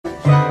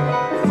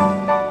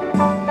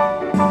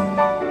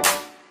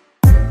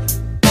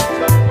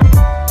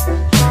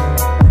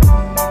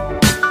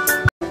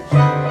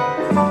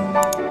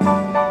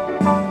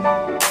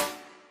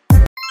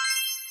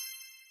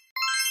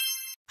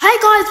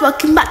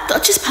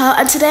Duchess Pearl,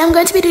 and today I'm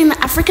going to be doing the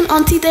African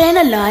Auntie Day in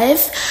a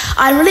live.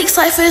 I'm really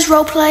excited for this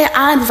roleplay,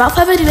 and without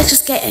further ado, let's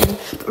just get in.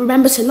 But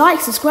remember to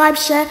like, subscribe,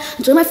 share,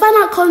 and join my fan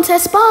art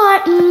contest.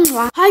 Bye!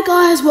 Hi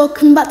guys,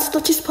 welcome back to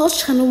Duchess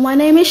Pearl's channel. My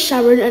name is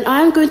Sharon, and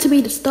I am going to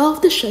be the star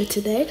of the show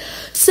today.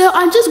 So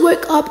I just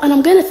woke up, and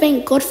I'm going to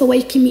thank God for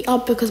waking me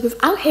up, because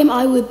without him,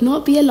 I would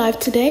not be alive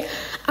today.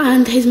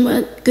 And his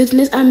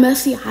goodness and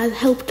mercy has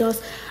helped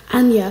us.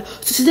 And yeah,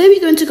 so today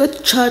we're going to go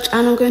to church,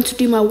 and I'm going to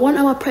do my 1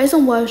 hour praise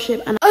and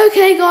worship. And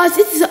okay guys,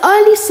 this is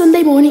early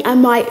Sunday morning, and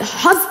my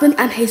husband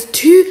and his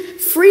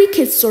three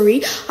kids,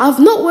 have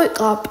not woke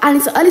up, and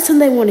it's early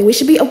Sunday morning. We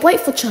should be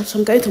awake for church, so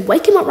I'm going to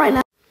wake him up right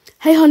now.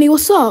 Hey honey,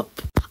 what's up?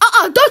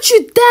 Don't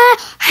you dare!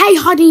 Hey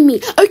honey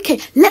me. Okay,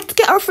 let's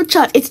get up for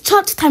church. It's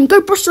church time.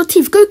 Go brush your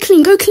teeth. Go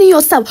clean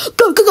yourself.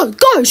 Go,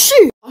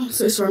 shoot! I'm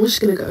so sorry, I'm just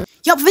gonna go.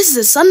 Yup, this is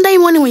a Sunday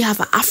morning. We have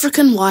an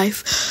African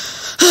wife.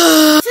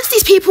 Since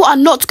these people are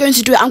not going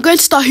to do it, I'm going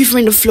to start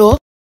hoovering the floor.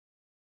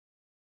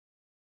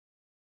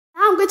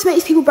 Now I'm going to make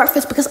these people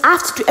breakfast, because I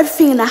have to do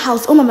everything in the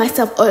house all by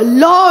myself,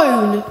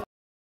 alone.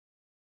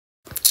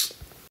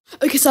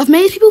 Okay, so I've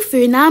made people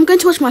food. Now I'm going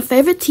to watch my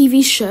favourite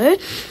TV show,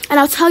 and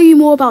I'll tell you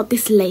more about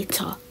this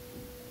later.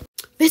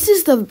 This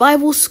is the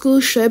Bible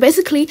school show.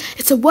 Basically,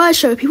 it's a word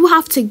show. People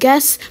have to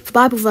guess the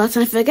Bible verse,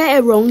 and if they get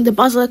it wrong, the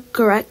buzzer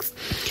corrects.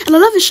 And I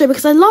love this show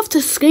because I love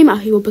to scream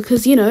at people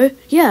because, you know,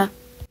 yeah.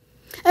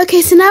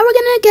 Okay, so now we're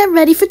going to get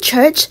ready for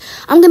church.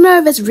 I'm going to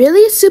wear this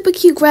really super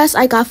cute dress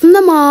I got from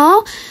the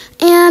mall,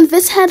 and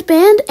this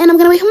headband, and I'm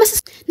going to wake up my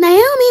sister.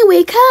 Naomi,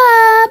 wake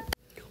up!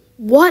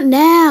 What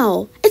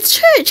now? It's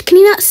church, can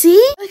you not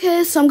see?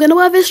 Okay, so I'm gonna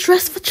wear this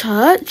dress for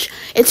church.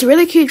 It's a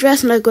really cute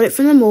dress, and I got it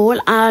from the mall,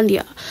 and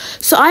yeah.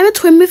 So I'm a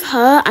twin with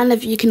her, and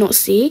if you cannot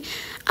see.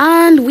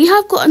 And we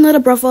have got another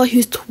brother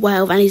who's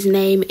 12, and his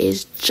name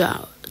is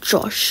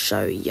Josh,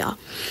 so yeah.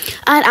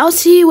 And I'll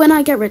see you when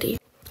I get ready.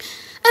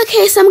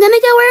 Okay, so I'm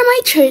gonna go wear my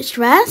church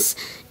dress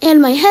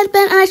and my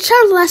headband, and I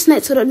showered last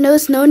night, so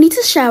there's no need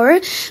to shower.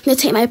 I'm gonna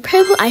take my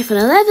purple iPhone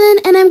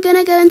 11, and I'm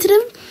gonna go into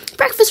the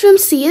breakfast room.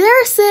 See you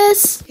there,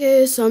 sis.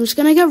 Okay, so I'm just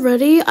gonna get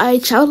ready. I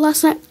showered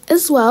last night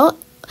as well,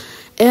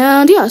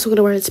 and yeah, so I'm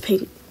gonna wear this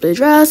pink blue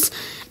dress,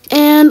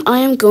 and I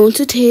am going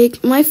to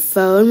take my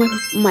phone,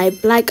 my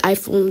black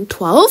iPhone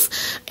 12,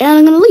 and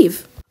I'm gonna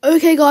leave.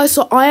 Okay guys,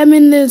 so I am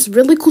in this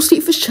really cool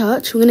seat for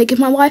church. I'm gonna give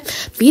my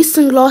wife these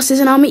sunglasses,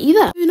 and I'll meet you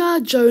there.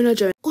 Jonah.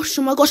 Gosh,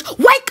 oh my gosh,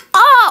 wake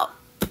up!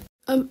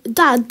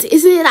 Dad,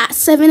 isn't it at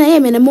 7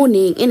 AM in the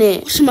morning,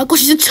 innit? Gosh, oh my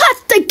gosh, it's a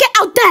church day. Get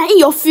out there and eat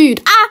your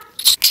food.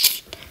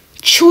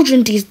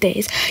 Children these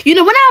days. You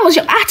know, when I was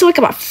young, I had to wake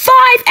up at 5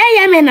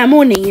 AM in the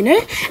morning, you know,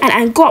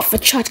 and go up for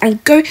church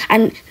and go,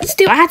 and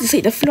still I had to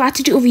sleep the floor. I had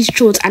to do all these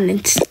chores, and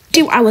then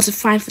still I wasn't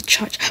fine for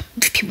church.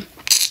 People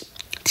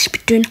should be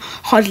doing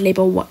hard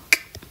labour work.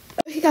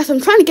 Okay guys, I'm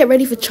trying to get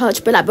ready for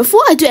church, but like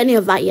before I do any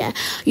of that, yeah,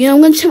 you know,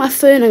 I'm gonna check my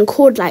phone and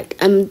call like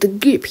the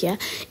group, yeah,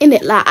 in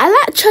it. Like I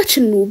like church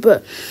and all,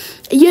 but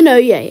you know,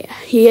 yeah.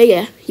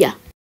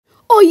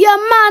 Oh, yeah,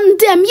 man,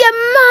 them.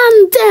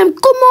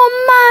 Come on,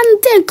 man,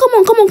 them.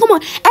 Come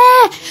on.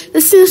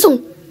 Let's sing a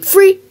song.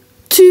 3,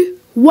 2,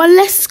 1,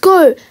 let's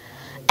go.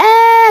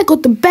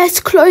 Got the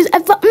best clothes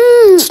ever.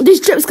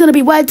 This trip's gonna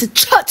be wearing to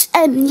church,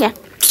 and yeah.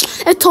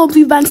 I told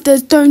you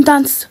gangsters don't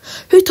dance.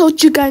 Who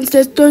told you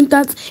gangsters don't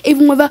dance?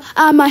 Even with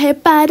my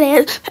head bad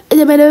ass.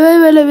 Hey, man,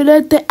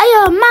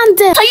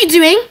 them. How you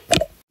doing?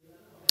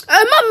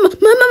 Mum.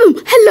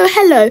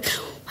 Hello.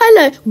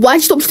 Why'd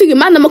you stop singing,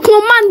 man? Come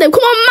on, man,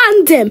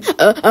 them.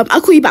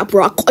 I'll call you back,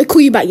 bro. I'll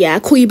call you back, yeah.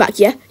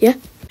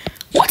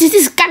 What is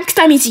this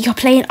gangster music you're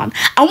playing on?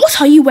 And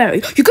what are you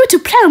wearing? You're going to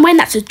play and wear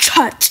that to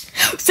church.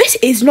 This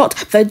is not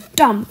the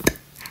dump.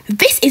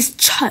 This is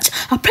church,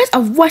 a place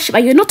of worship,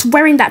 and you're not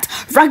wearing that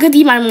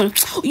raggedy man.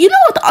 You know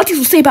what the artists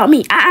will say about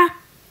me?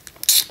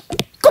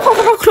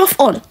 Go cloth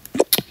on.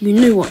 You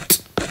know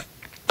what?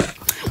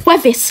 Wear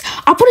this.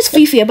 I bought this for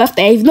you for your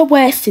birthday. You've not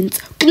wear it since.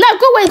 Now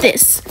go wear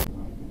this.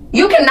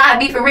 You cannot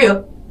be for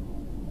real.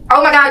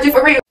 Oh my God, you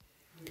for real.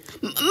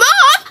 Mom,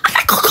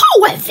 I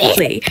can't wear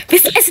this.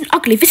 This isn't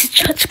ugly. This is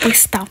church boy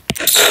style.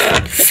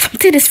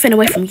 Take this thing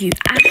away from you.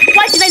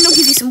 Why did I not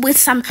give you some with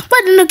some?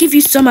 Why did I not give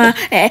you some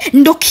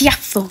Nokia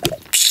phone?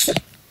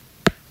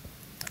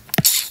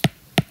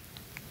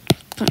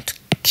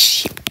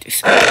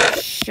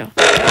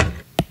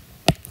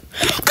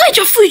 Get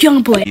your food,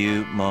 young boy. A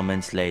few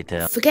moments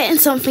later. Forgetting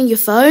something, your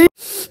phone?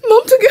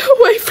 Mom, to get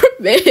away from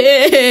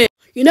me.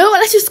 You know what?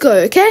 Let's just go,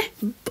 okay?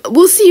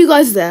 We'll see you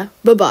guys there.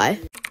 Bye-bye.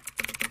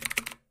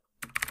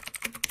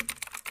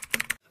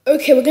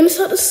 Okay, we're gonna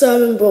start the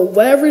sermon, but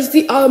where is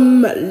the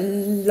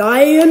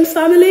lion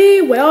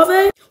family? Where are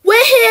they?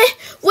 We're here.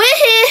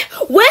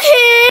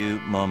 A few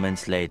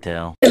moments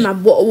later. Hey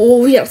man, what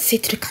we have to say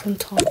to the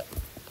counter?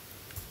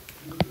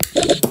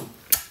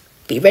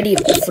 Be ready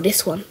for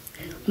this one.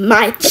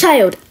 My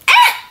child.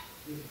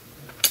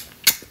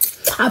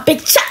 A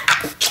big child.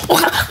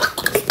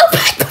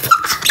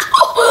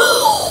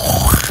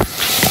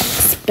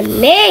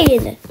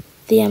 Explain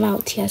the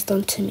amount he has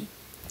done to me.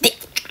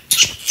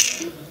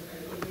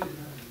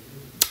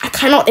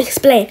 cannot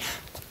explain.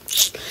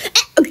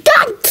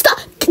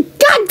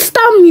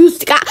 Gangsta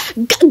music.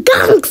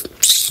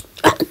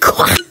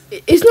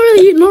 It's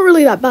not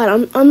really that bad.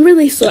 I'm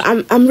really sorry.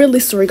 I'm really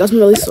sorry, guys. I'm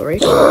really sorry.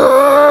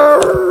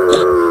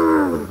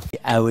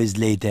 Hours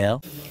later.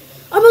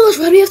 Oh my gosh,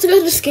 why do we have to go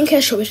to the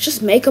skincare shop? It's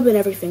just makeup and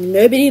everything.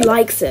 Nobody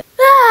likes it.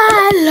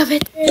 I love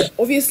it.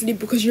 Obviously,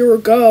 because you're a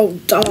girl,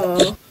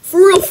 duh. For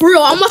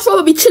real, I must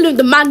rather be chilling with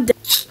the man.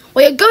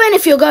 Well, you're going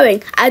if you're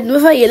going, and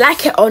whether you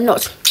like it or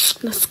not.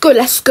 Let's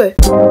go.